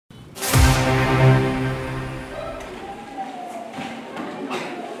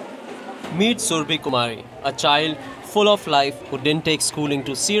Meet Surbi Kumari, a child full of life who didn't take schooling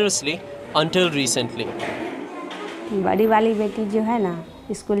too seriously until recently. बड़ी वाली बेटी जो है ना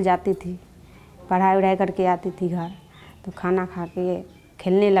स्कूल जाती थी, पढ़ाई वढ़ाई करके आती थी घर, तो खाना खा के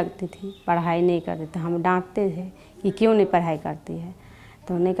खेलने लगती थी, पढ़ाई नहीं करती थी। हम डांटते थे कि क्यों नहीं पढ़ाई करती है,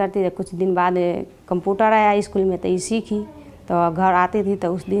 तो नहीं करती थी। कुछ दिन बाद कंप्यूटर आया स्कूल में तो ये सीखी, तो घर आती थी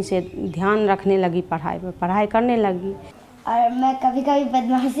तो उस दिन से ध्यान रखने लगी पढ़ाई पर, पढ़ाई करने लगी। और मैं कभी कभी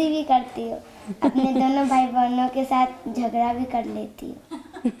बदमाशी भी करती हूँ, अपने दोनों भाई बहनों के साथ झगड़ा भी कर लेती हूँ।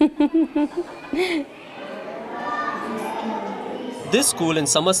 This school in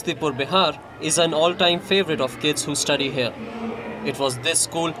Samastipur, Bihar is an all-time favorite of kids who study here. It was this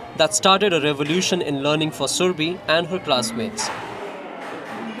school that started a revolution in learning for Surbi and her classmates.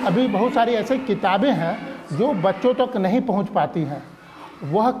 अभी बहुत सारी ऐसी किताबें हैं जो बच्चों तक नहीं पहुंच पाती हैं।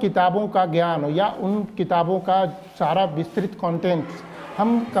 वह किताबों का ज्ञान या उन किताबों का सारा विस्तृत कंटेंट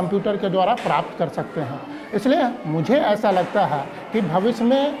हम कंप्यूटर के द्वारा प्राप्त कर सकते हैं। इसलिए मुझे ऐसा लगता है कि भविष्य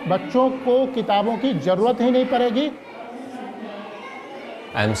में बच्चों को किताबों की ज़रूरत ही नहीं पड़ेगी।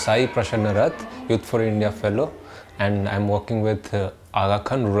 I am Sai Prashanarath, Youth for India Fellow, and I am working with Aga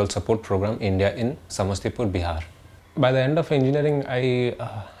Khan Rural Support Program India in Samastipur, Bihar. By the end of engineering, I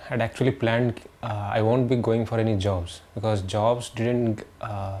had actually planned I won't be going for any jobs because jobs didn't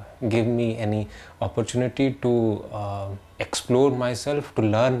give me any opportunity to explore myself, to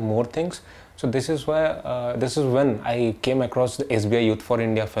learn more things. So this is why this is when I came across the SBI Youth for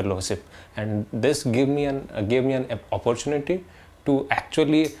India Fellowship, and this gave me an opportunity to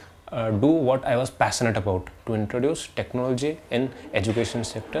actually do what I was passionate about, to introduce technology in education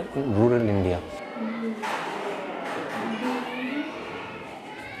sector in rural India.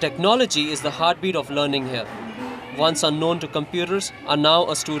 Technology is the heartbeat of learning here. Once unknown to computers are now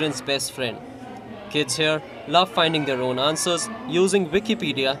a student's best friend. Kids here love finding their own answers using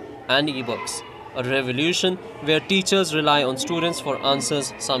Wikipedia and ebooks, a revolution where teachers rely on students for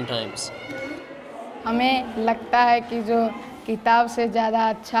answers sometimes. हमें लगता है कि जो किताब से ज़्यादा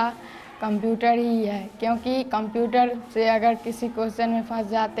अच्छा computer ही है, क्योंकि कंप्यूटर से अगर किसी क्वेश्चन में फंस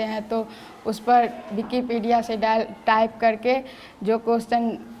जाते हैं तो उस पर विकिपीडिया से टाइप करके जो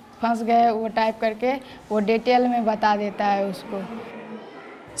क्वेश्चन फंस गए वो टाइप करके वो डिटेल में बता देता है उसको।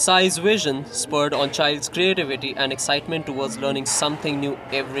 Sai's vision spurred on child's creativity and excitement towards learning something new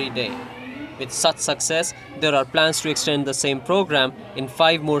every day. With such success, there are plans to extend the same program in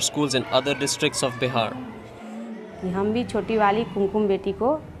 5 more schools in other districts of Bihar. हम भी छोटी वाली कुमकुम बेटी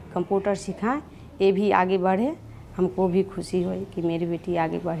को computer सिखाएं, ये भी आगे बढ़े, हमको भी खुशी हुई कि मेरी बेटी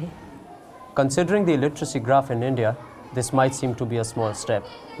आगे बढ़े। Considering the illiteracy graph in India, this might seem to be a small step,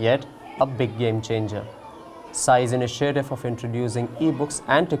 yet a big game changer. Sai's initiative of introducing e-books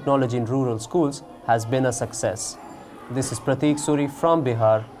and technology in rural schools has been a success. This is Prateek Suri from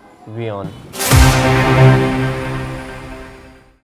Bihar, WION.